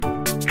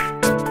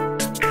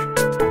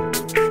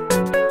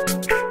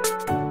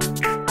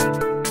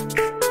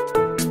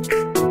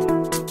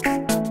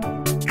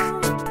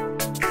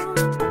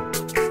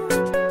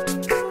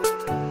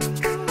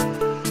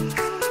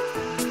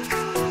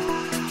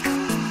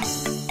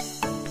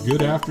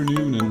Good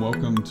afternoon and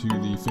welcome to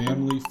the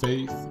Family,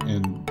 Faith,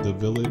 and the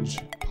Village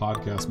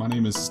podcast. My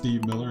name is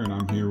Steve Miller and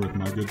I'm here with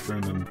my good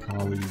friend and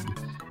colleague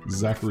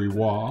Zachary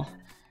Waugh.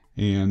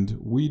 And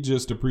we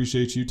just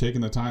appreciate you taking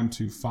the time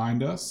to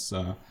find us.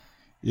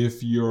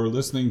 If you're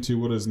listening to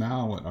what is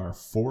now our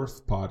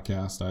fourth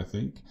podcast, I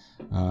think,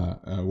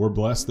 we're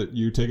blessed that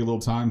you take a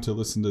little time to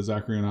listen to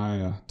Zachary and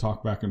I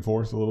talk back and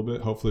forth a little bit.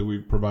 Hopefully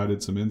we've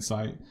provided some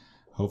insight.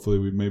 Hopefully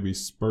we've maybe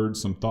spurred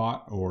some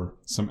thought or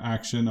some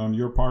action on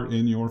your part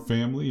in your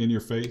family, in your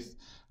faith,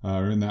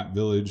 or in that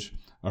village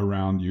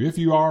around you. If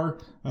you are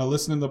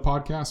listening to the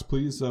podcast,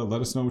 please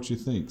let us know what you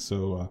think.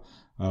 So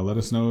let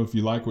us know if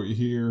you like what you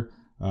hear.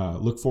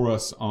 Look for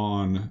us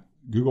on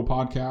Google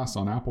Podcasts,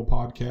 on Apple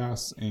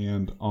Podcasts,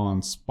 and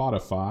on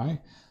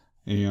Spotify.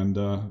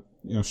 And,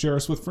 share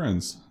us with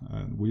friends.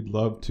 We'd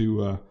love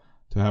to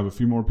have a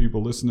few more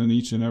people listening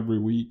each and every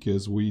week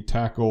as we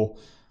tackle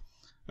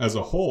as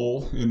a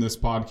whole in this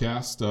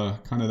podcast,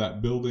 kind of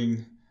that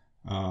building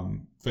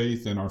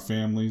faith in our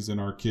families and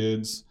our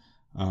kids,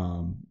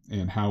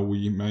 and how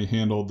we may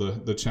handle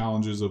the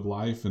challenges of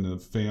life and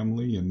of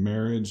family and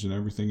marriage and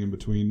everything in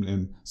between.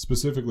 And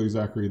specifically,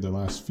 Zachary, the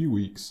last few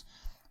weeks,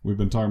 we've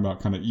been talking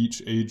about kind of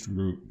each age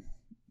group,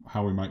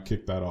 how we might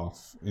kick that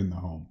off in the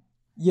home.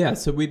 Yeah,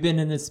 so we've been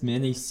in this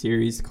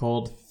mini-series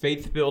called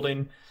Faith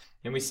Building,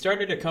 and we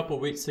started a couple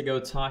weeks ago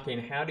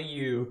talking how do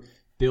you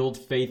build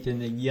faith in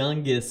the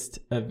youngest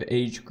of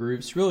age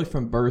groups, really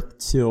from birth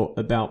till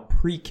about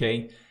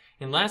pre-K.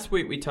 And last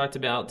week we talked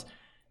about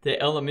the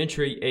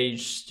elementary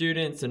age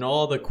students and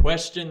all the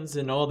questions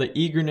and all the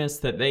eagerness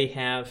that they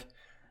have.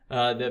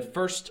 The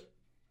first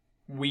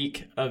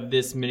week of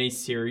this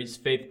mini-series,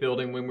 Faith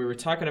Building, when we were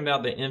talking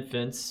about the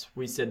infants,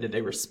 we said that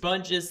they were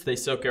sponges, they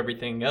soak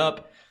everything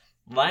up.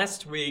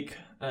 Last week,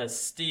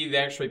 Steve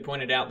actually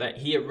pointed out that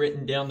he had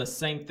written down the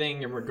same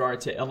thing in regard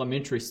to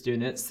elementary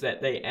students,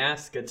 that they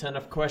ask a ton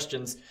of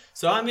questions.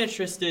 So I'm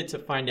interested to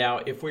find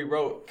out if we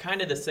wrote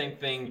kind of the same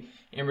thing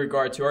in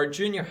regard to our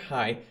junior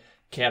high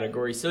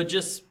category. So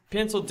just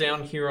pencil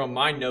down here on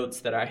my notes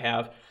that I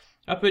have.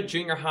 I put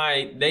junior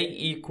high, they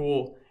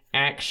equal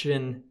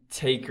action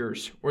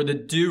takers or the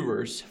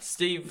doers.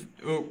 Steve,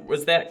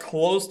 was that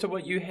close to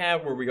what you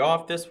have? Were we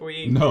off this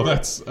week? No,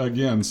 that's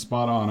again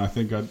spot on. I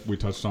think we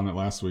touched on it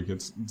last week.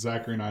 It's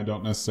Zachary and I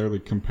don't necessarily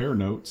compare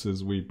notes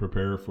as we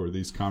prepare for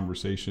these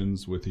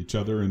conversations with each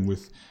other and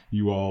with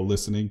you all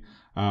listening.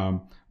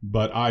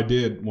 But I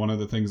did, one of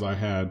the things I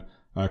had,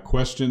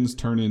 questions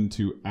turn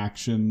into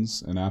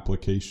actions and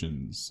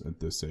applications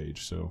at this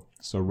age. So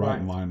right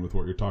in line with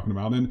what you're talking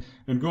about. And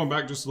going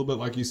back just a little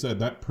bit, like you said,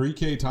 that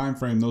pre-K time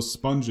frame, those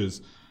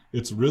sponges,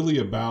 it's really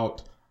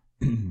about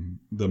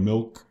the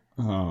milk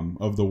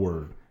of the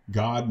word.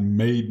 God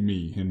made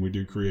me, and we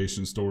do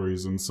creation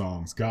stories and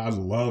songs. God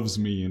loves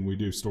me, and we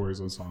do stories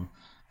and songs.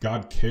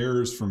 God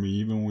cares for me.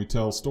 Even when we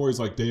tell stories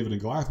like David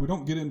and Goliath, we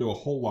don't get into a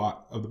whole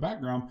lot of the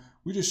background.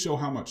 We just show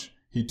how much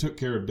he took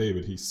care of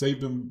David. He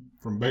saved him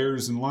from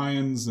bears and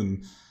lions,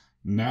 and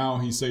now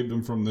he saved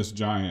him from this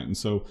giant. And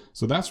so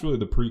that's really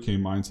the pre-K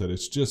mindset.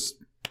 It's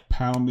just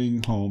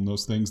pounding home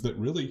those things that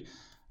really,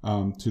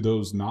 to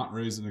those not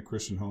raised in a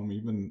Christian home,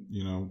 even,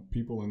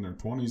 people in their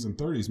 20s and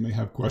 30s may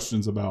have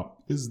questions about,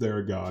 is there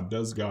a God?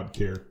 Does God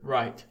care?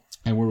 Right.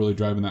 And we're really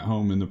driving that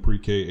home in the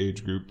pre-K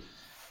age group.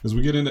 As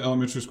we get into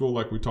elementary school,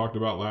 like we talked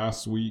about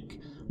last week,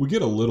 we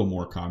get a little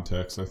more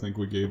context. I think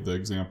we gave the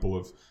example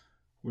of,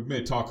 we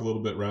may talk a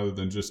little bit rather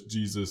than just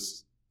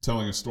Jesus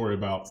telling a story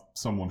about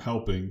someone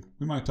helping.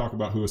 We might talk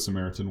about who a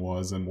Samaritan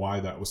was and why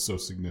that was so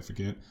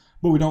significant,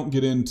 but we don't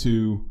get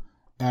into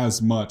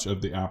as much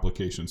of the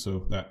application.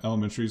 So that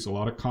elementary is a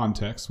lot of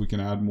context. We can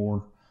add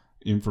more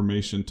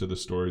information to the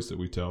stories that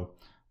we tell.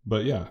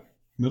 But yeah,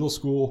 middle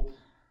school,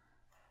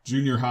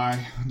 junior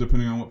high,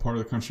 depending on what part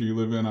of the country you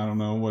live in, I don't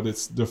know what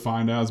it's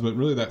defined as, but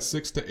really that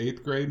 6th to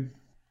 8th grade,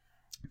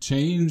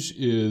 change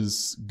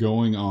is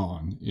going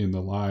on in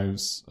the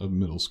lives of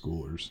middle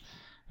schoolers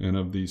and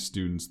of these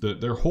students.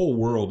 Their whole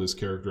world is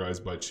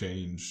characterized by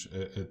change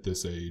at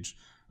this age.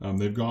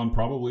 They've gone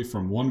probably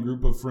from one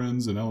group of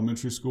friends in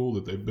elementary school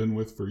that they've been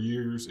with for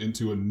years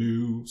into a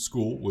new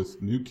school with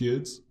new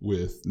kids,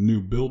 with new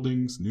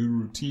buildings, new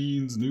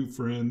routines, new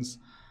friends.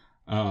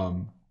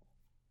 And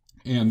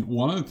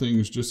one of the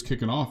things, just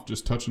kicking off,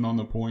 just touching on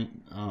the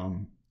point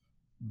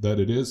that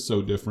it is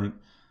so different,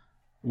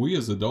 we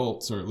as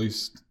adults, or at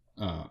least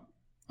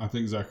I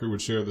think Zachary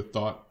would share the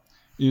thought,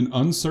 in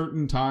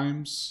uncertain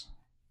times,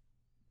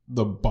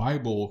 the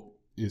Bible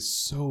is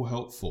so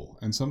helpful.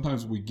 And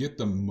sometimes we get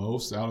the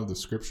most out of the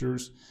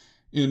scriptures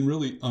in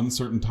really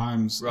uncertain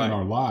times in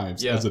our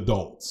lives as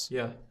adults.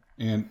 Yeah.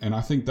 And I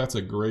think that's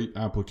a great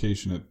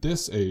application at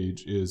this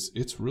age. Is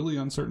it's really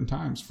uncertain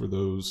times for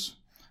those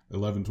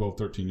 11, 12,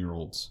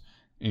 13-year-olds.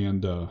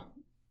 And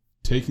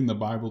taking the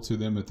Bible to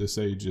them at this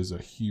age is a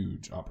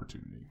huge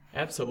opportunity.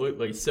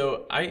 Absolutely.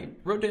 So I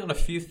wrote down a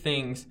few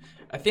things.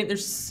 I think there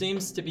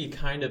seems to be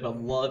kind of a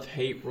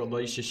love-hate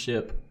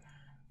relationship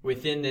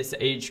within this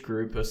age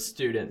group of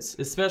students,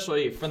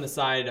 especially from the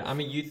side, I'm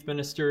a youth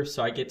minister,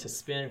 so I get to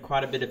spend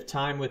quite a bit of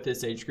time with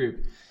this age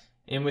group.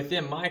 And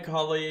within my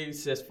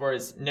colleagues, as far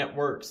as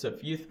networks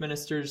of youth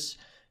ministers,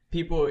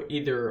 people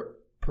either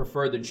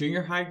prefer the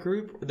junior high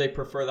group or they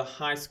prefer the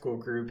high school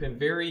group. And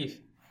very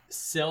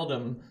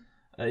seldom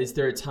is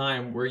there a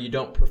time where you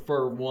don't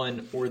prefer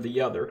one or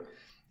the other.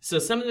 So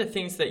some of the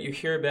things that you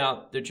hear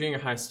about the junior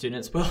high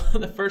students, well,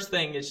 the first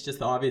thing is just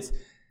the obvious,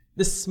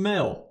 the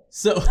smell.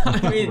 So,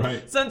 I mean,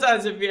 Right.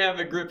 Sometimes if you have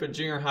a group of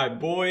junior high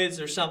boys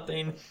or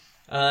something,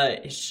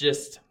 it's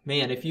just,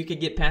 man, if you could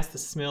get past the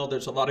smell,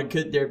 there's a lot of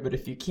good there. But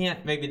if you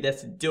can't, maybe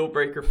that's a deal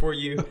breaker for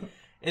you.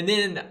 And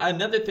then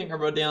another thing I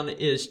wrote down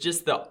is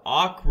just the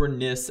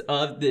awkwardness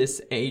of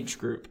this age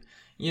group.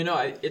 You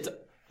know, it's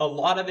a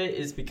lot of it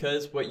is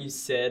because what you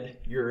said,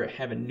 you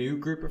have a new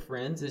group of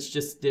friends. It's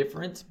just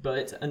different.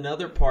 But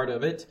another part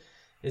of it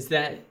is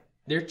that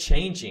they're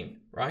changing,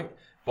 right?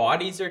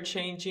 Bodies are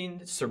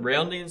changing,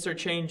 surroundings are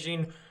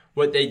changing.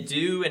 What they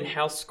do and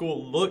how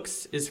school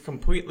looks is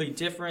completely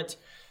different.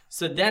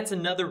 So that's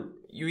another,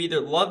 you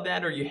either love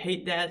that or you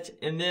hate that.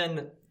 And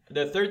then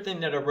the third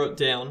thing that I wrote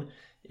down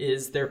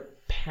is their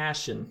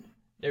passion.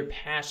 Their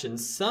passion.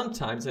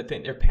 Sometimes I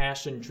think their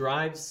passion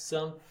drives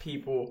some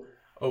people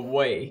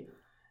away.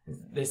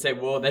 They say,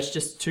 well, that's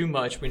just too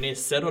much. We need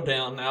to settle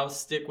down. I'll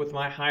stick with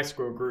my high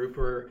school group,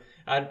 or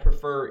I'd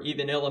prefer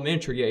even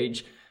elementary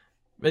age.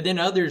 But then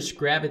others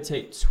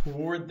gravitate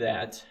toward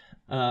that,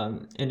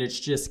 and it's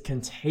just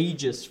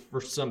contagious for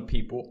some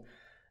people.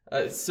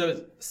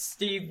 So,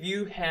 Steve,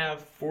 you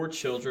have 4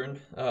 children,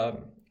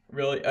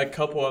 really a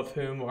couple of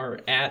whom are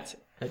at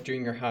a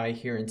junior high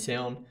here in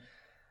town.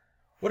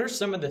 What are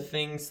some of the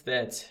things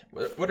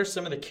what are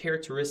some of the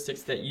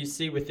characteristics that you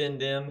see within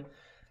them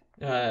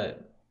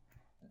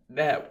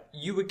that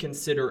you would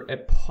consider a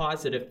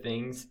positive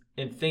things,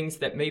 and things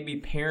that maybe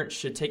parents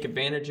should take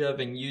advantage of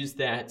and use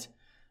that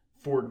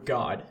for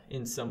God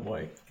in some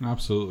way?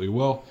 Absolutely.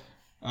 Well,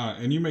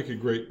 and you make a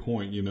great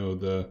point, you know,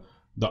 the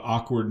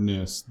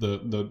awkwardness,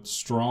 the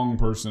strong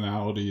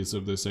personalities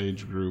of this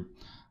age group.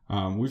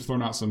 We've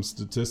thrown out some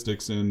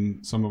statistics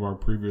in some of our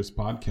previous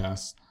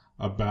podcasts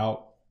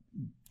about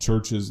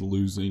churches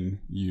losing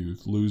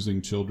youth,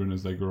 losing children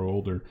as they grow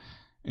older.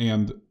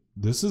 And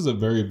this is a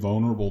very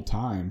vulnerable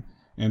time.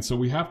 And so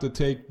we have to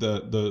take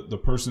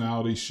the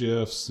personality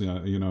shifts,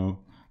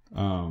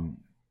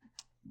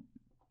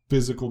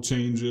 physical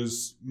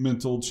changes,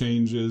 mental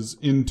changes,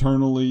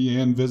 internally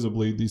and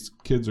visibly. These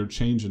kids are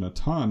changing a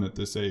ton at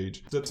this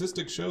age.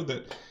 Statistics show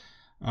that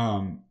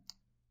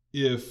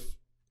if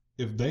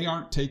they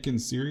aren't taken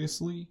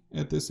seriously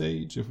at this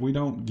age, if we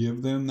don't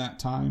give them that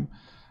time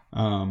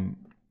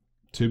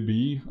to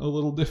be a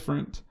little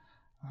different,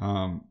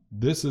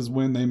 this is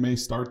when they may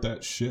start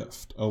that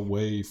shift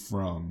away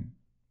from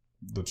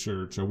the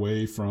church,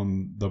 away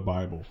from the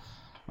Bible.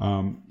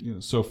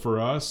 So for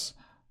us,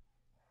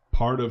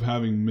 part of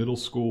having middle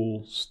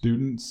school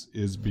students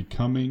is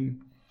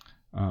becoming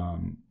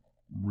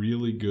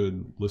really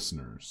good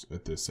listeners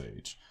at this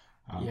age.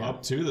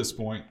 Up to this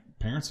point,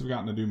 parents have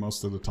gotten to do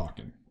most of the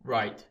talking.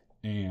 Right.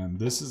 And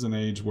this is an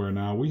age where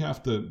now we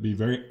have to be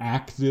very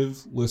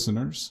active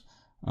listeners.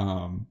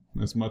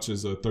 As much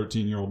as a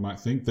 13-year-old might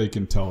think they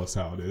can tell us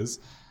how it is,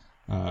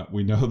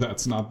 we know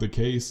that's not the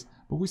case.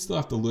 But we still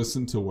have to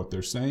listen to what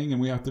they're saying,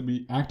 and we have to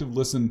be active,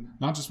 listen,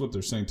 not just what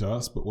they're saying to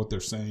us, but what they're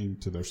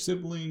saying to their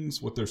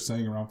siblings, what they're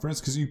saying around friends,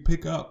 because you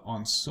pick up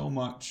on so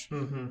much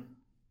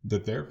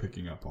that they're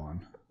picking up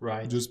on.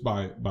 Right. Just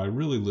by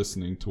really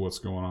listening to what's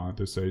going on at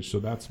this age. So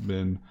that's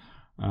been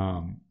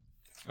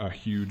a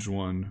huge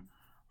one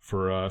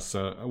for us.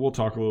 We'll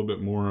talk a little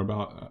bit more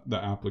about the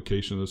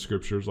application of the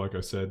scriptures. Like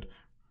I said,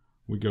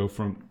 we go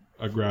from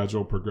a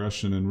gradual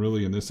progression, and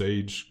really in this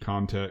age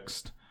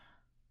context,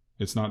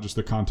 it's not just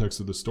the context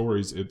of the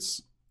stories,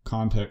 it's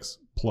context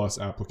plus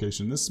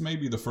application. This may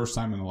be the first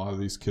time in a lot of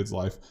these kids'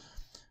 life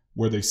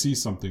where they see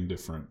something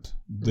different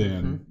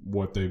than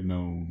what they've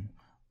known,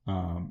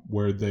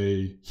 where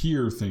they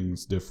hear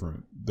things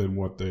different than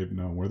what they've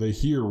known, where they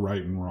hear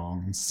right and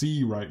wrong and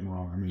see right and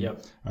wrong. I mean,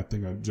 I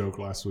think I joked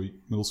last week,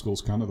 middle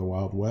school's kind of the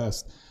Wild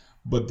West,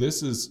 but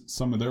this is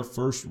some of their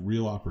first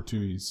real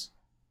opportunities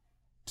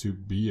to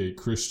be a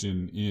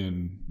Christian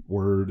in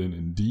word and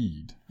in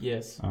deed.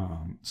 Yes.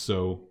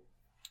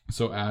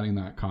 So adding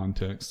that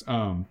context.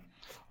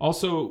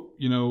 Also,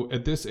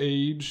 at this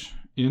age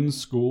in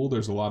school,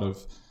 there's a lot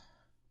of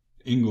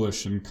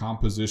English and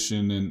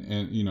composition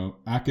and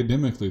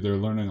academically, they're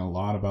learning a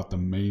lot about the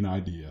main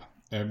idea.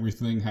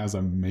 Everything has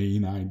a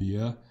main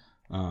idea.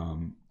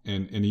 And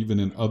even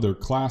in other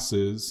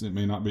classes, it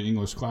may not be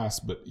English class,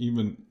 but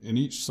even in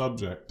each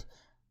subject,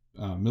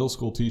 middle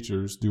school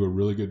teachers do a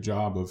really good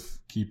job of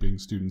keeping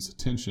students'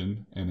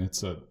 attention, and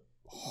it's a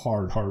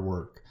hard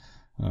work.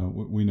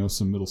 We know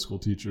some middle school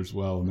teachers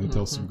well, and they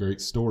tell some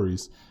great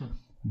stories.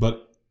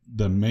 But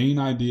the main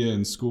idea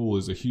in school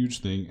is a huge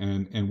thing,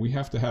 and we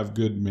have to have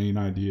good main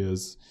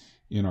ideas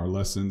in our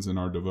lessons and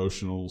our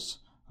devotionals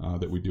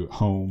that we do at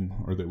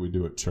home or that we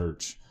do at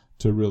church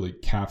to really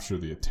capture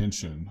the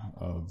attention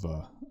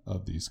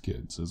of these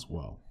kids as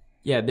well.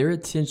 Yeah, their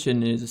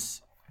attention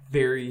is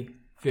very,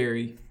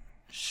 very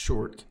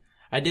short.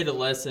 I did a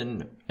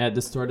lesson at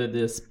the start of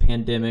this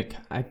pandemic.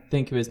 I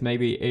think it was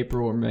maybe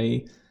April or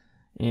May,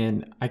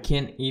 and I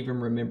can't even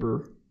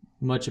remember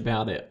much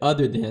about it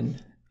other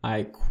than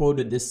I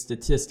quoted this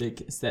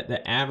statistic. Is that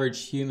the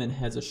average human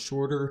has a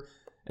shorter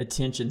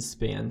attention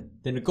span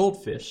than a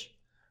goldfish,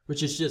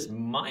 which is just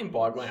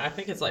mind-boggling. I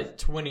think it's like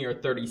 20 or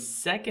 30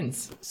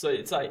 seconds. So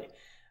it's like,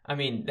 I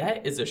mean,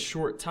 that is a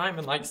short time.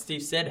 And like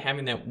Steve said,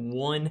 having that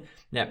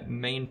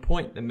main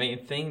point, the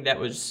main thing that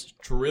was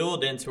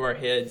drilled into our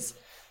heads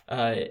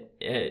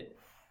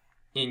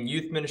in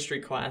youth ministry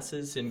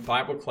classes, in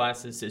Bible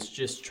classes, is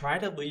just try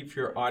to leave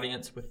your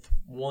audience with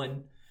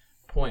one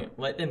point.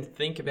 Let them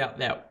think about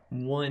that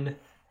one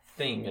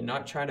thing and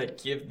not try to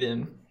give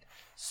them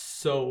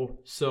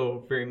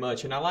so very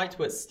much. And I liked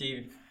what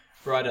Steve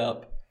brought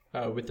up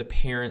with the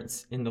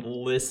parents and the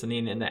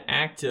listening and the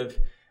active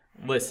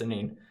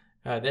listening.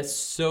 That's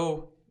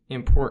so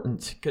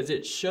important because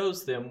it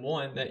shows them,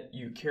 one, that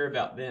you care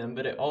about them,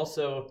 but it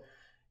also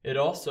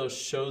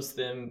shows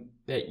them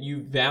that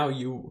you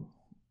value,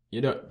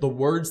 the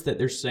words that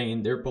they're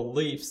saying, their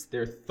beliefs,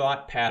 their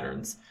thought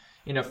patterns,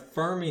 and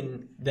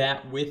affirming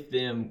that with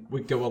them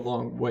would go a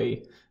long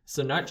way.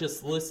 So not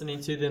just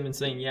listening to them and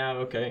saying, yeah,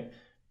 okay,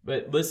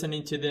 but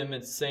listening to them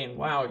and saying,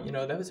 wow,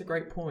 that was a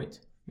great point.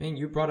 Man,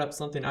 you brought up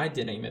something I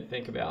didn't even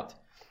think about.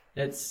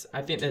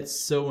 I think that's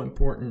so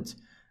important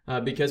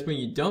because when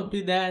you don't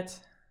do that,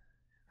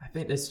 I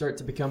think they start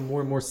to become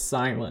more and more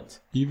silent.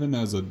 Even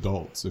as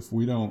adults, if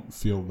we don't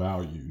feel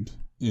valued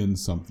in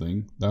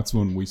something, that's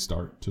when we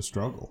start to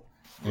struggle.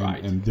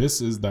 Right. And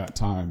this is that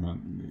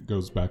time. It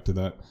goes back to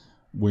that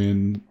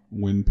when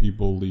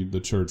people leave the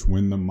church,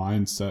 when the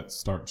mindsets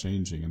start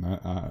changing. And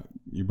that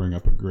you bring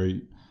up a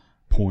great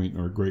point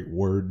or a great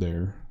word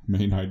there,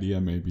 main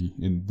idea maybe,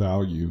 in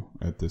value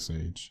at this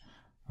age,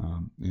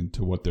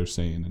 into what they're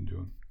saying and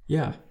doing.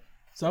 Yeah.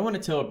 So I want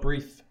to tell a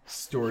brief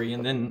story,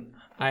 and then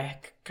I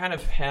kind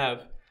of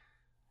have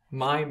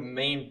my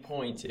main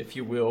point, if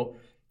you will,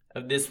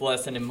 of this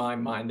lesson in my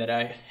mind that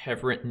I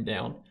have written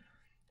down.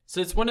 So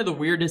it's one of the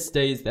weirdest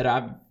days that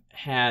I've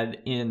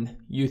had in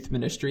youth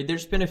ministry.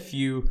 There's been a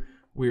few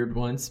weird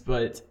ones,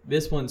 but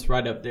this one's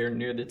right up there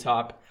near the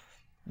top.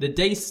 The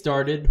day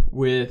started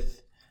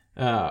with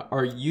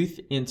our youth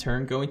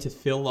intern going to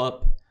fill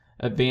up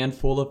a van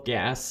full of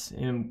gas,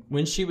 and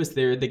when she was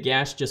there, the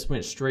gas just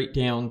went straight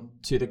down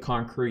to the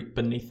concrete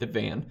beneath the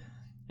van.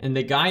 And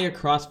the guy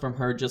across from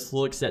her just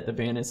looks at the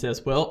van and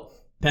says, well,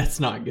 that's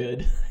not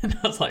good. And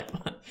I was like,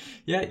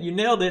 yeah, you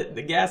nailed it.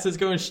 The gas is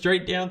going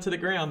straight down to the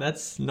ground.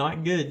 That's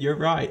not good. You're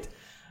right.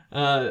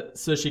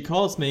 So she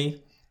calls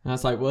me, and I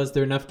was like, well, is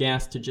there enough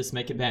gas to just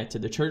make it back to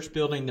the church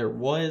building? There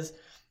was.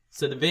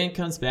 So the van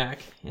comes back,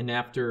 and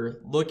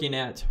after looking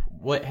at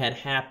what had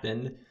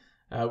happened,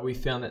 we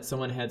found that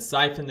someone had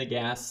siphoned the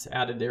gas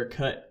out of there,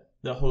 cut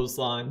the hose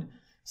line,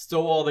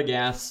 stole all the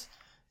gas.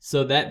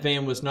 So that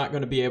van was not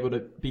going to be able to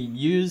be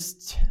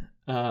used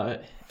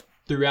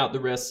throughout the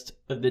rest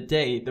of the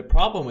day. The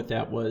problem with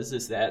that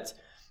is that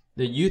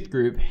the youth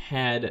group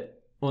had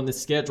on the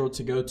schedule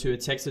to go to a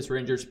Texas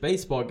Rangers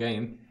baseball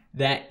game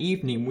that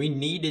evening. We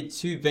needed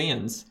 2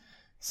 vans.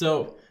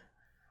 So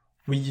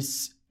we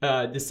just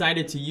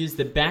decided to use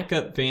the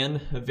backup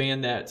van, a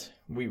van that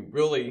we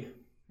really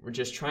were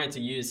just trying to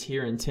use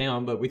here in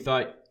town, but we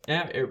thought,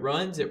 yeah, it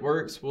runs, it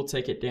works, we'll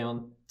take it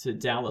down to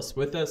Dallas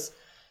with us.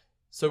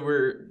 So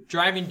we're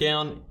driving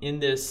down in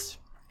this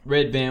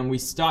red van. We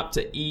stop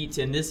to eat,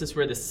 and this is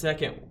where the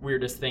second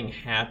weirdest thing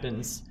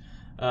happens.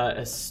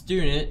 A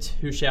student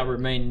who shall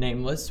remain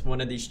nameless,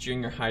 one of these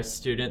junior high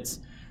students,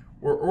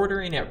 we're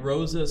ordering at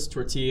Rosa's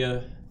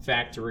Tortilla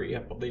Factory, I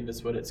believe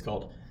is what it's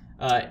called.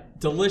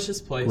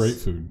 Delicious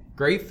place.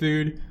 Great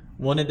food.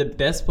 One of the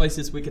best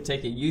places we could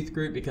take a youth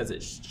group because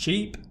it's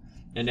cheap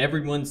and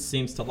everyone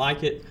seems to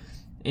like it.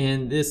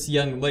 And this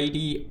young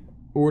lady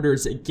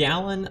orders a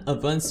gallon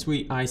of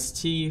unsweet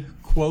iced tea,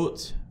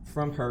 quote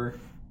from her,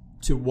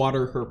 to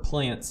water her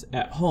plants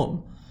at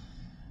home.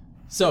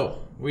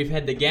 So we've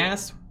had the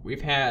gas,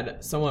 we've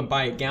had someone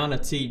buy a gallon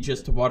of tea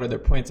just to water their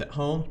plants at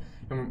home,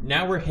 and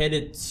now we're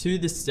headed to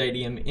the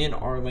stadium in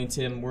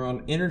Arlington. We're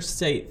on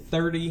Interstate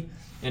 30,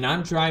 and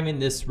I'm driving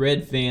this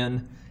red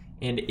van,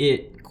 and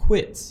it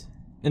quits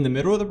in the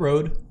middle of the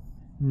road.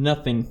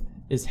 Nothing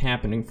is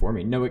happening for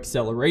me. No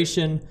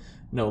acceleration,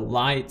 no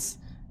lights,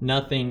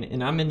 nothing,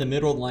 and I'm in the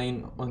middle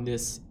lane on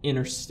this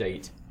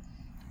interstate.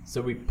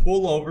 So we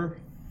pull over,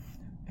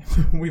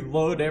 we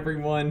load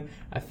everyone.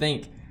 I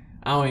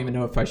don't even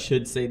know if I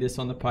should say this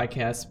on the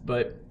podcast,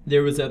 but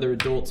there was other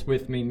adults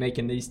with me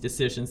making these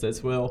decisions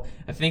as well.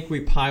 I think we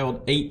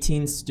piled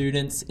 18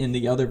 students in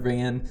the other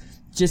van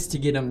just to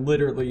get them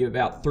literally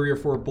about 3 or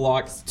 4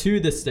 blocks to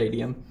the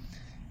stadium,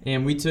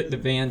 and we took the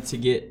van to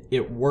get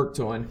it worked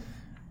on.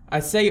 I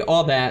say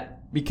all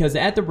that because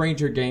at the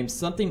Ranger game,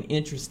 something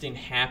interesting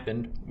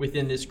happened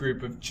within this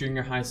group of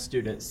junior high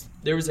students.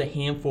 There was a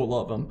handful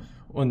of them.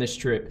 on this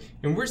trip.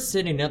 And we're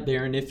sitting up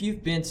there, and if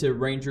you've been to a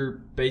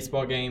Ranger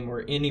baseball game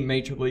or any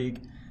major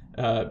league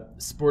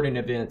sporting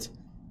event,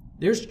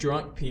 there's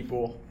drunk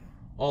people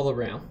all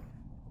around.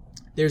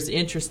 There's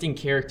interesting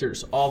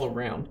characters all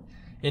around.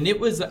 And it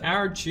was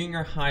our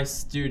junior high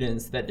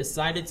students that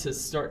decided to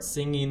start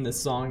singing the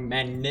song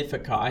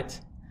Magnificat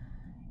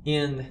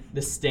in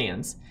the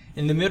stands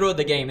in the middle of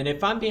the game. And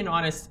if I'm being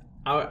honest,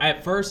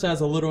 at first I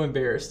was a little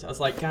embarrassed. I was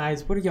like,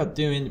 guys, what are y'all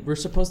doing? We're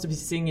supposed to be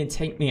singing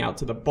Take Me Out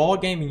to the Ball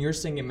Game, and you're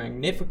singing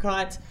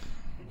Magnificat.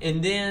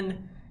 And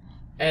then,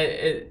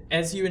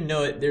 as you would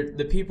know it,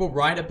 the people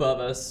right above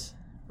us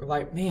were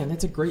like, man,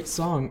 that's a great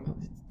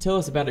song. Tell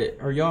us about it.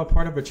 Are y'all a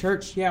part of a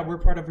church? Yeah, we're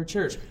part of a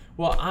church.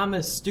 Well, I'm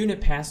a student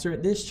pastor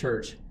at this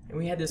church. And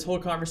we had this whole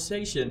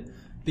conversation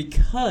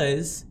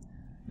because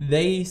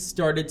they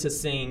started to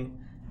sing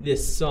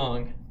this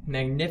song,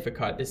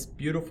 Magnificat, this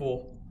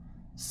beautiful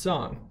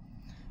song.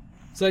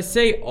 So I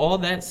say all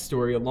that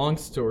story, a long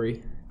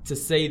story, to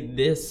say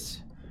this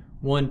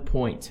one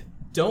point.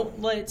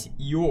 Don't let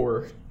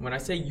when I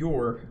say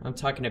I'm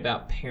talking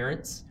about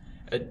parents,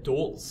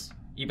 adults,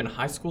 even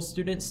high school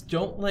students,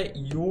 don't let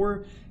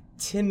your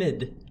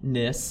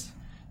timidness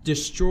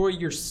destroy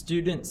your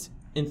students'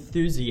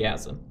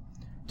 enthusiasm.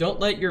 Don't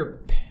let your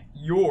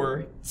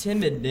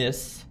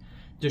timidness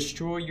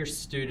destroy your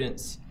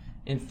students'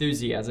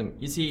 enthusiasm.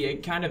 You see,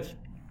 it kind of,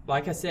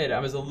 like I said, I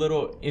was a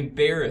little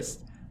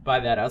embarrassed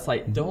by that. I was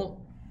like, don't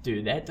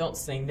do that, don't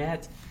sing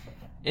that.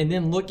 And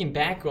then looking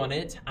back on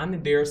it, I'm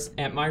embarrassed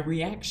at my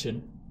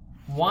reaction.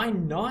 Why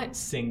not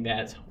sing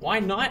that? Why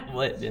not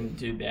let them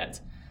do that?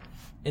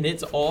 And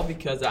it's all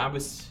because I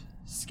was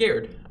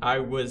scared. I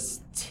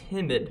was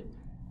timid.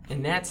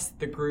 And that's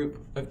the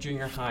group of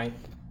junior high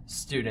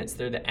students.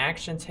 They're the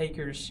action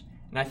takers,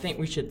 and I think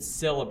we should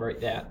celebrate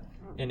that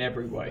in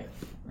every way.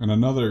 And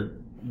another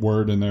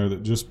word in there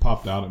that just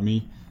popped out at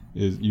me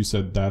is, you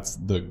said that's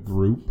the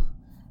group.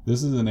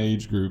 This is an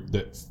age group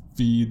that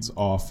feeds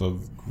off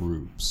of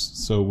groups.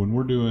 So when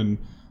we're doing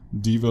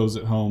devos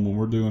at home, when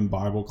we're doing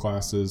Bible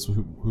classes,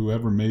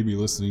 whoever may be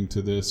listening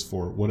to this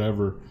for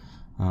whatever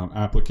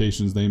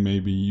applications they may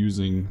be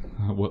using,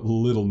 what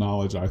little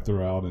knowledge I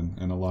throw out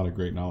and a lot of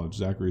great knowledge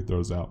Zachary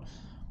throws out,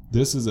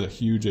 this is a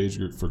huge age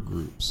group for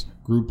groups,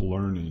 group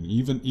learning.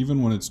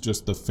 Even when it's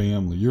just the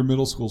family, your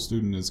middle school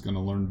student is going to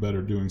learn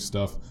better doing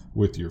stuff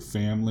with your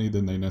family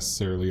than they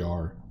necessarily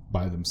are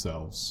by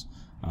themselves.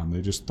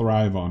 They just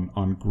thrive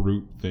on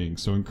group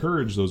things. So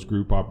encourage those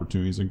group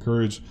opportunities.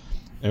 Encourage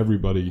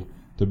everybody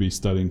to be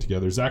studying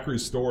together.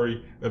 Zachary's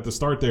story at the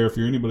start there, if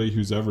you're anybody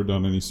who's ever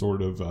done any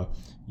sort of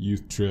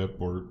youth trip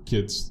or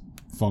kids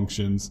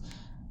functions,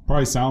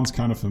 probably sounds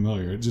kind of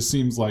familiar. It just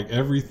seems like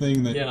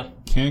everything that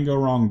can go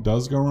wrong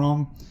does go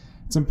wrong.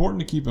 It's important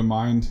to keep in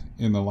mind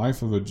in the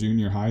life of a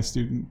junior high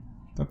student,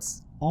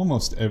 that's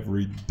almost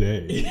every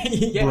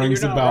day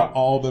brings about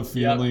all the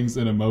feelings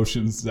and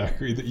emotions,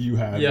 Zachary, that you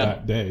had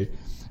that day.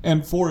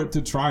 And for it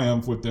to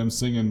triumph with them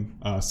singing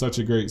such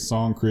a great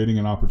song, creating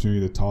an opportunity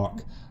to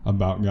talk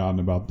about God and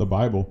about the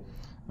Bible,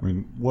 I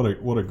mean, what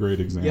a great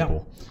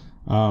example.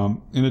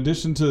 In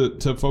addition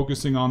to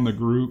focusing on the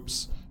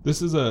groups,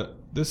 this is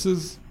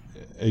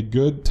a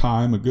good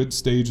time, a good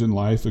stage in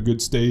life, a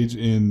good stage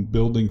in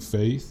building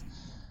faith.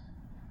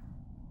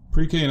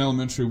 Pre-K and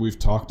elementary, we've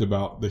talked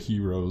about the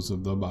heroes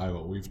of the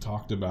Bible. We've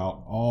talked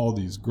about all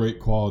these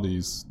great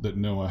qualities that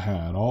Noah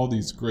had, all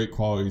these great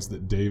qualities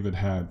that David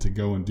had to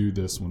go and do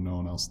this when no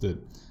one else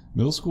did.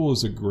 Middle school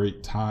is a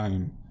great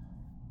time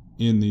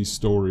in these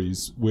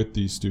stories with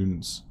these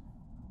students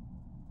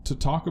to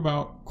talk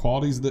about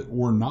qualities that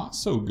were not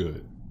so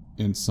good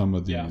in some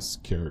of these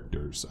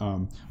characters.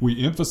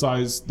 We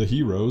emphasize the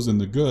heroes and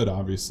the good,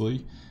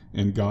 obviously,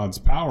 and God's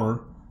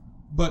power,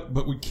 but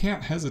we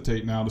can't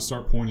hesitate now to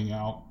start pointing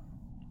out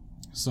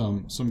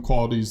some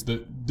qualities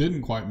that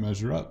didn't quite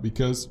measure up,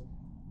 because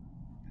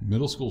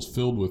middle school's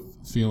filled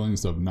with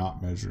feelings of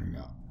not measuring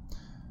up.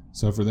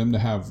 So for them to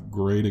have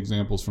great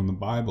examples from the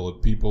Bible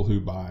of people who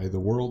by the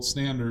world's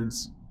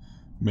standards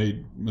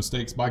made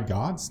mistakes, by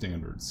God's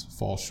standards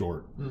fall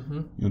short.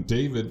 You know,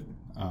 David,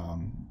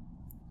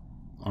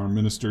 our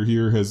minister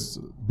here, has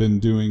been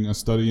doing a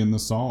study in the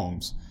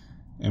Psalms,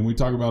 and we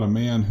talk about a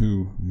man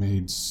who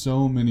made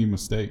so many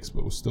mistakes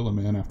but was still a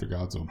man after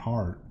God's own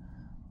heart.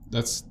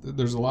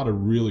 There's a lot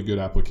of really good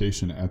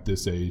application at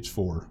this age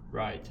for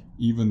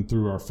even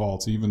through our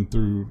faults, even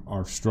through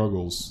our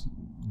struggles,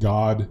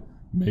 God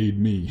made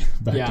me,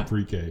 back to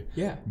pre-K.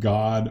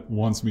 God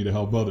wants me to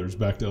help others,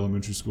 back to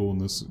elementary school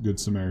and this Good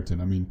Samaritan.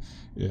 I mean,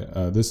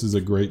 this is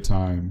a great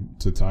time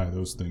to tie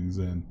those things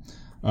in.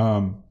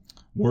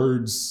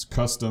 Words,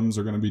 customs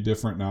are going to be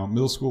different now.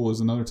 Middle school is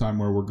another time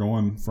where we're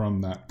going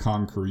from that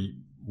concrete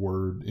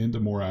word into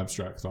more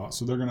abstract thought.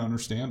 So they're going to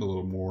understand a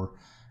little more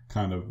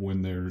kind of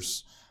when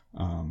there's,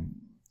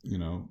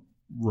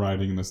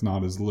 writing that's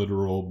not as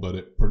literal, but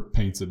it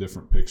paints a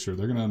different picture.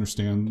 They're going to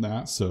understand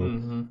that.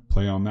 So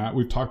play on that.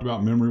 We've talked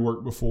about memory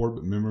work before,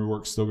 but memory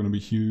work's still going to be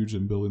huge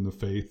in building the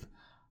faith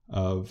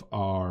of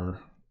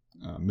our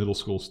middle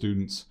school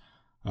students.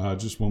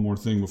 Just one more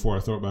thing before I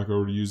throw it back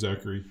over to you,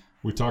 Zachary.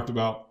 We talked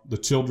about the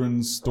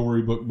children's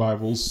storybook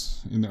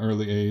Bibles in the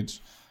early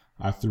age.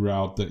 I threw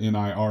out the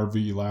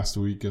NIRV last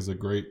week as a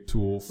great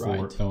tool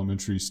for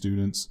elementary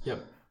students.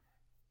 Yep.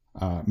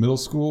 Middle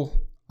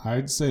school,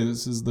 I'd say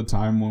this is the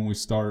time when we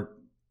start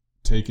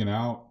taking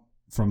out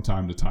from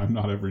time to time,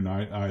 not every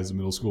night. I, as a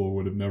middle schooler,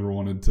 would have never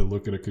wanted to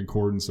look at a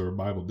concordance or a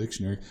Bible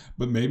dictionary,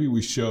 but maybe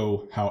we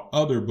show how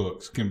other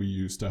books can be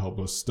used to help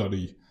us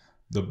study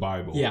the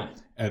Bible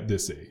at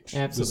this age.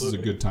 Absolutely. This is a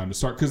good time to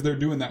start because they're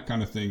doing that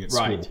kind of thing at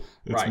school.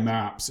 It's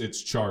maps,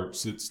 it's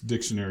charts, it's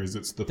dictionaries,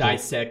 it's the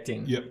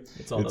dissecting. Yep.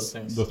 It's all those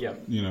things.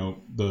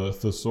 The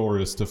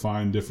thesaurus to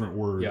find different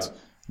words. Yep.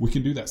 We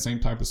can do that same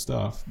type of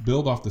stuff,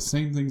 build off the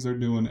same things they're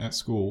doing at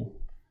school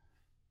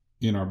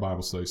in our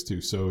Bible studies too.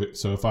 So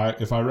if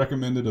I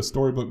recommended a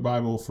storybook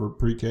Bible for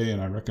pre-K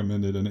and I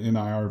recommended an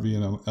NIRV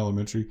in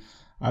elementary,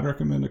 I'd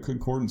recommend a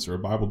concordance or a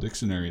Bible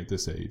dictionary at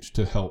this age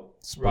to help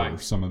spur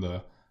some of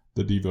the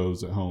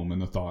devos at home and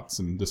the thoughts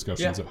and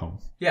discussions at home.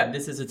 Yeah,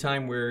 this is a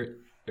time where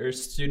our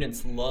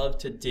students love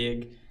to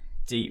dig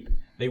deep.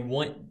 They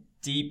want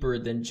deeper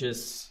than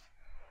just,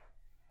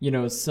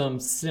 some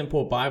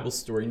simple Bible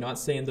story. Not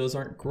saying those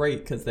aren't great,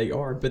 because they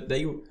are, but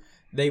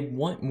they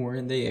want more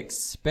and they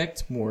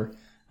expect more.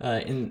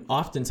 And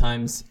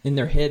oftentimes in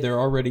their head, they're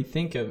already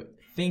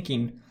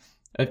thinking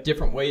of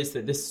different ways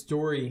that this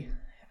story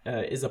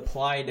is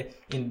applied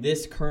in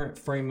this current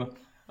frame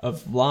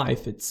of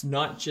life. It's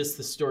not just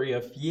the story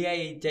of,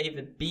 yay,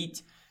 David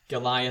beat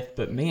Goliath,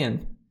 but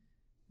man,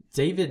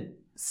 David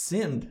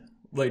sinned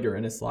later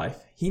in his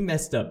life. He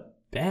messed up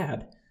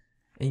bad,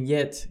 and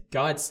yet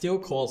God still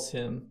calls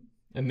him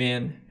a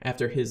man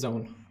after his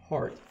own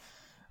heart.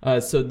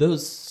 So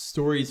those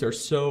stories are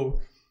so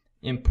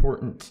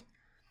important.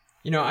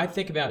 I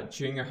think about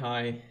junior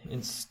high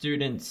and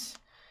students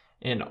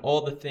and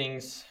all the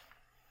things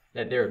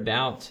that they're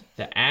about,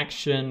 the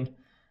action,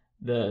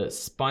 the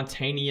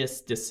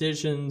spontaneous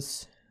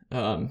decisions,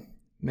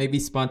 maybe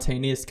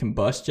spontaneous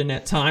combustion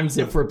at times,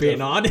 if we're being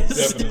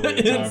honest,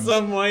 in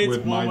some ways,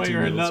 one way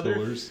or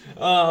another.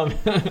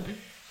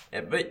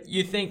 But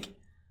you think,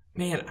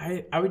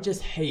 man, I would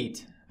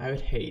hate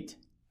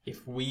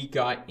if we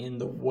got in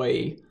the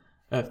way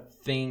of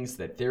things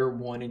that they're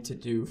wanting to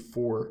do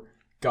for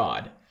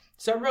God.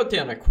 So I wrote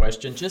down a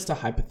question, just a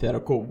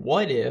hypothetical.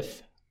 What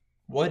if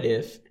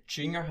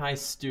junior high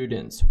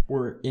students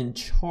were in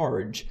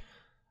charge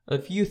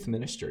of youth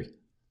ministry?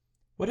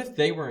 What if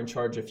they were in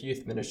charge of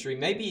youth ministry?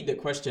 Maybe the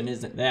question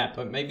isn't that,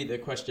 but maybe the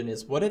question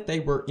is, what if they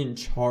were in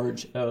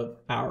charge of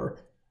our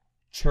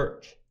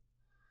church?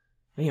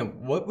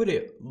 Man, what would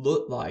it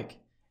look like?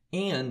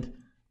 And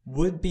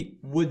would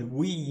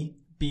we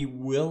be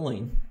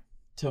willing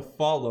to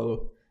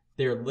follow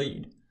their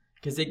lead?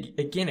 Because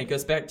it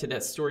goes back to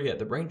that story at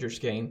the Rangers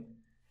game.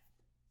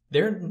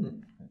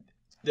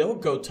 They'll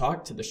go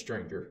talk to the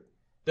stranger.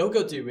 They'll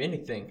go do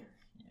anything.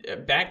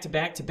 Back to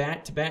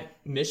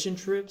back mission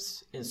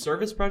trips and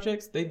service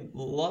projects, they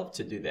love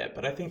to do that.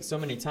 But I think so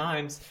many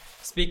times,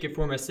 speaking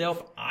for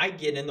myself, I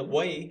get in the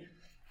way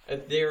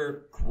of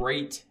their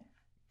great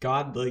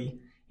godly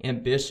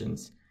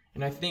ambitions.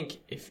 And I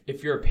think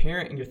if you're a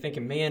parent and you're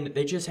thinking, man,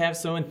 they just have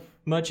so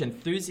much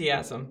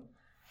enthusiasm,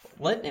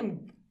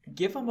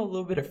 give them a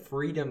little bit of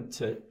freedom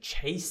to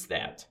chase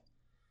that.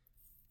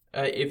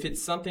 If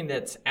it's something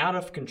that's out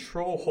of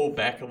control, hold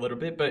back a little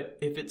bit. But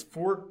if it's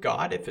for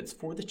God, if it's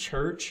for the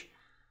church,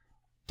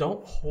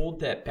 don't hold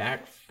that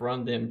back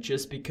from them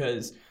just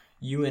because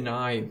you and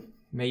I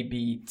may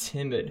be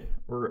timid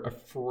or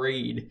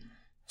afraid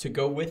to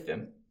go with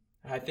them.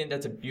 I think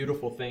that's a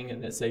beautiful thing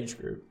in this age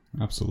group.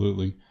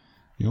 Absolutely.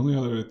 The only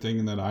other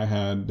thing that I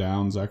had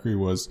down, Zachary,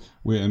 was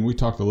we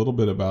talked a little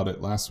bit about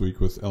it last week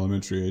with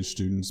elementary age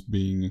students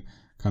being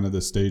kind of the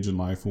stage in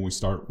life when we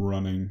start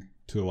running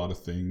to a lot of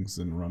things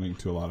and running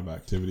to a lot of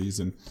activities,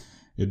 and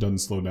it doesn't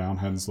slow down,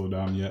 hadn't slowed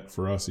down yet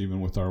for us,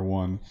 even with our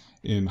one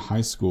in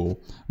high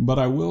school. But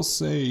I will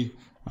say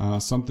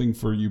something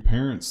for you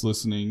parents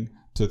listening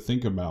to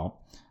think about.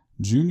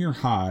 Junior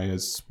high,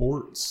 as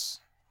sports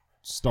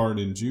start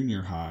in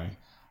junior high,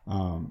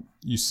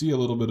 you see a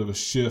little bit of a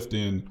shift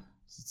in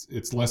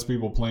it's less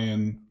people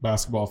playing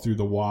basketball through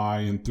the Y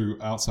and through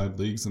outside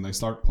leagues, and they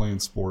start playing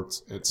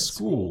sports at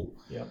school.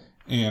 Yep.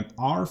 And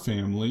our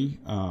family,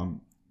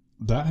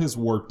 that has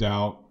worked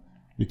out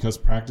because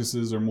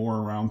practices are more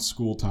around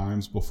school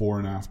times before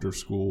and after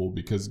school,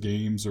 because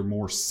games are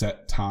more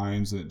set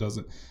times, and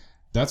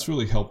that's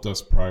really helped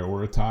us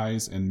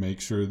prioritize and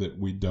make sure that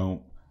we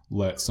don't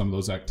let some of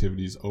those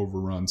activities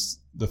overrun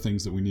the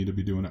things that we need to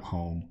be doing at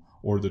home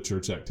or the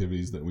church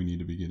activities that we need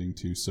to be getting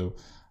to. So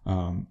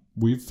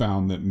we've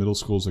found that middle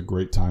school is a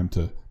great time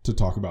to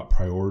talk about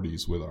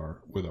priorities with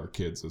our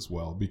kids as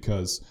well,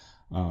 because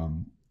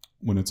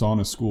when it's on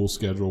a school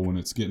schedule, when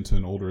it's getting to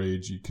an older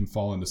age, you can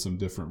fall into some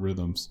different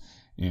rhythms,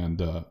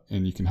 and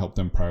you can help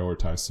them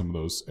prioritize some of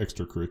those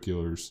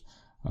extracurriculars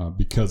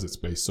because it's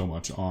based so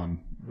much on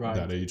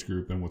that age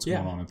group and what's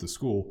going on at the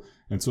school.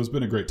 And so it's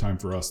been a great time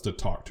for us to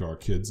talk to our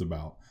kids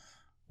about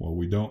well,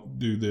 we don't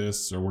do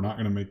this, or we're not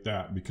going to make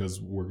that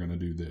because we're going to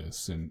do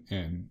this,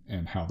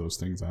 and how those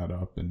things add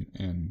up.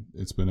 And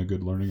it's been a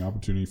good learning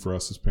opportunity for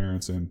us as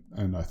parents,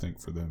 and I think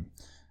for them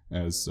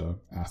as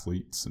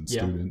athletes and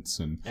students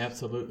and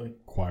absolutely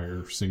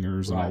choir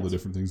singers and all the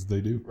different things that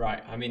they do.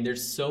 Right. I mean,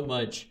 there's so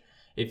much.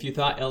 If you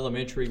thought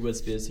elementary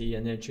was busy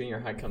and then junior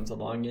high comes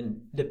along,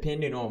 and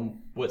depending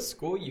on what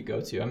school you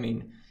go to, I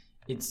mean,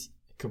 it's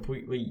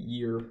completely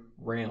year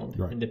round.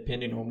 Right. And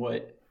depending on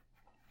what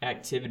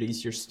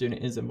activities your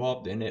student is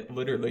involved in, it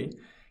literally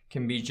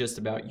can be just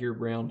about year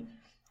round.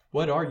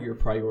 What are your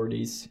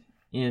priorities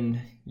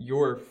in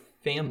your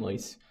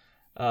families?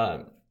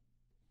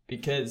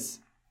 Because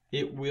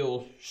it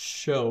will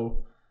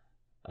show,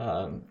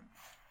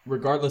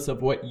 regardless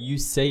of what you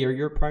say are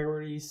your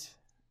priorities,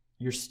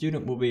 your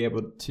student will be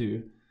able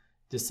to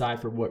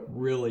decipher what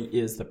really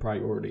is the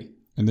priority.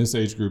 And this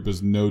age group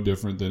is no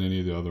different than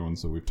any of the other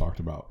ones that we've talked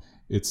about.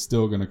 It's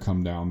still going to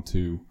come down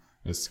to,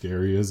 as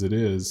scary as it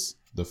is,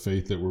 the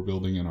faith that we're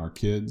building in our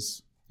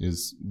kids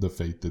is the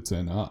faith that's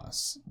in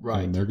us.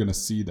 Right. And they're going to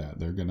see that.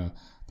 They're going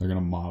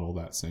to model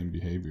that same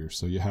behavior.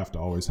 So you have to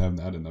always have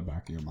that in the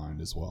back of your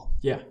mind as well.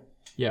 Yeah.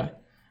 Yeah.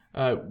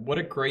 What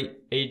a great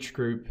age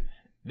group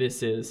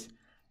this is.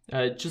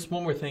 Just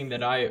one more thing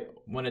that I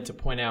wanted to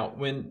point out.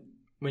 When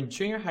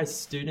junior high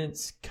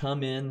students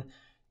come in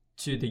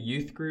to the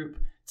youth group,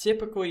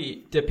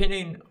 typically,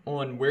 depending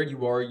on where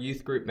you are,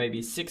 youth group may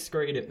be 6th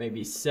grade, it may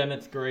be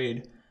 7th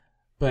grade.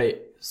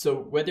 But so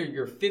whether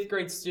you're 5th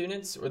grade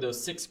students or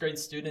those 6th grade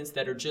students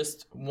that are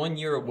just 1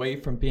 year away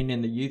from being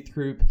in the youth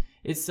group,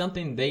 it's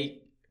something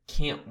they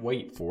can't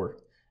wait for.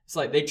 It's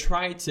like they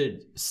try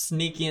to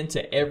sneak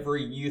into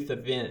every youth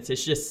event.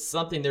 It's just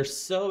something they're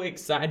so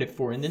excited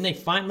for. And then they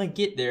finally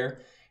get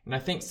there. And I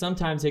think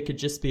sometimes it could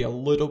just be a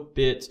little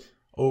bit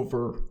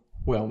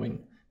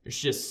overwhelming. There's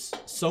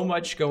just so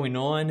much going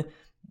on.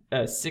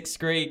 6th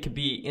grade could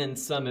be in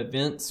some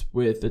events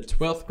with a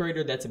 12th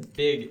grader. That's a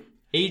big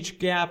age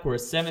gap, or a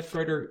 7th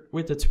grader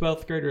with a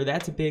 12th grader.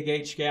 That's a big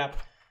age gap.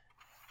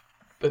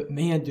 But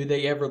man, do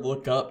they ever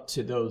look up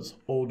to those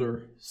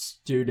older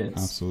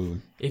students.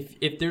 Absolutely.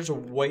 If there's a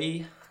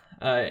way,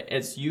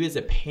 as you as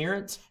a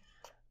parent,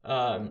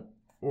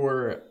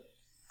 or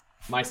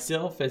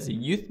myself as a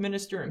youth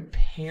minister, and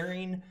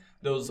pairing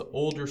those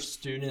older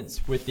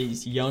students with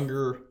these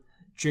younger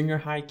junior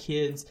high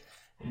kids,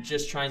 and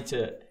just trying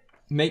to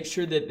make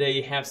sure that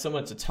they have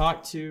someone to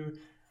talk to,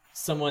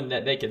 someone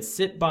that they can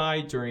sit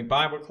by during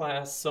Bible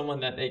class, someone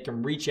that they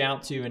can reach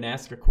out to and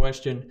ask a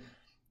question,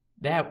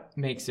 that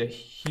makes a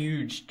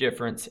huge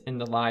difference in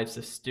the lives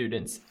of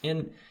students.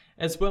 And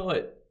as well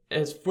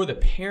as for the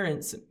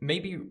parents,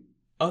 maybe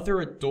other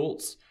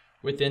adults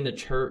within the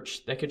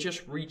church that could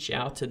just reach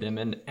out to them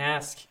and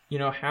ask,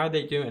 how are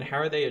they doing? How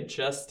are they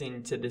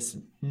adjusting to this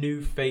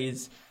new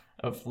phase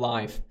of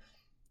life?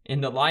 In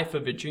the life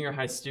of a junior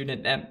high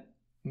student, that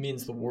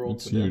means the world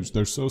to them. It's huge.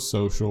 They're so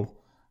social.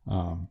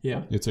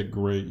 It's a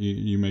great,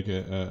 you make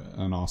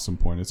an awesome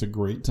point. It's a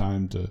great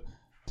time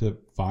to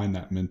find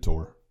that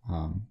mentor.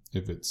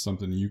 If it's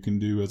something you can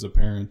do as a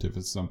parent, if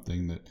it's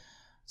something that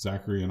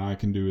Zachary and I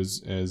can do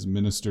as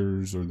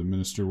ministers, or the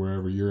minister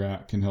wherever you're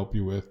at can help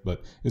you with,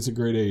 but it's a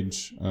great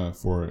age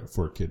for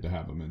a kid to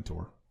have a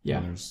mentor. Yeah.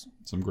 And there's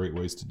some great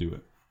ways to do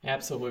it.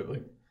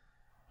 Absolutely.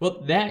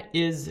 Well, that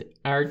is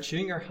our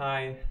junior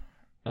high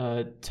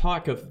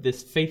talk of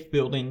this faith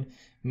building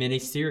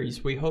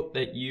mini-series. We hope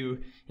that you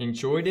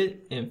enjoyed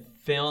it and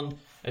found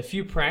a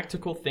few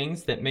practical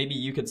things that maybe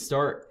you could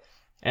start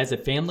as a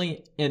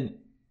family. And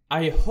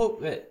I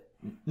hope that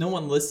no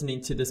one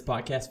listening to this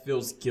podcast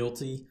feels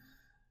guilty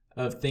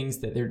of things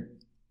that they're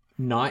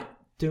not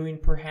doing,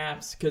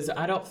 perhaps, because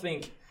I don't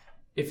think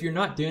if you're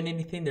not doing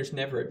anything, there's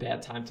never a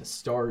bad time to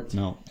start.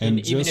 No. And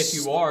even if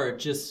you are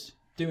just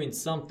doing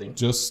something.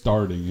 Just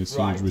starting is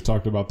right. huge. We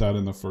talked about that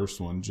in the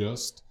first one.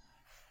 Just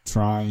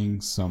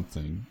trying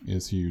something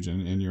is huge,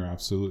 and you're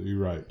absolutely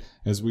right.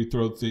 As we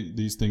throw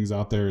these things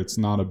out there, it's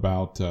not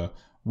about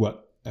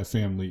what a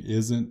family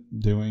isn't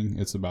doing.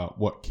 It's about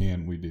what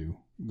can we do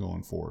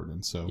going forward.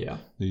 And so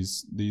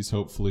these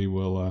hopefully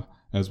will,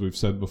 as we've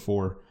said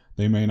before,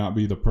 they may not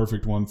be the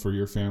perfect one for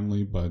your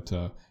family, but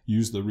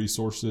use the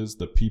resources,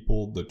 the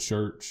people, the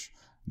church,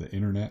 the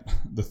internet,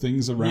 the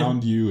things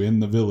around you in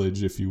the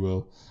village, if you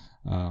will,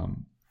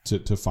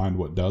 to find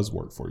what does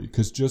work for you.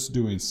 Because just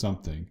doing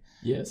something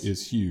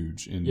is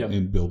huge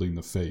in building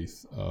the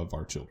faith of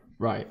our children.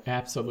 Right,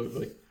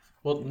 absolutely.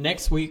 Well,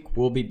 next week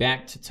we'll be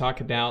back to talk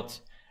about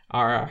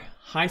our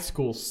high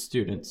school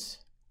students.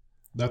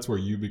 That's where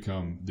you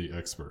become the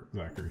expert,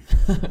 Zachary.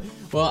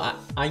 Well,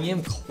 I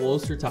am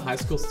closer to high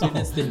school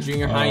students than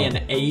junior high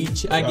in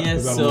age, I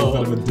guess. Is that a little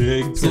bit of a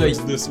dig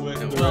towards this way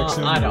direction?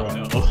 Well, I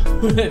don't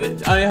know.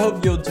 I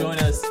hope you'll join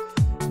us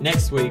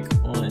next week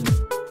on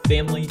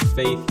Family,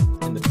 Faith,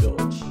 and the Village.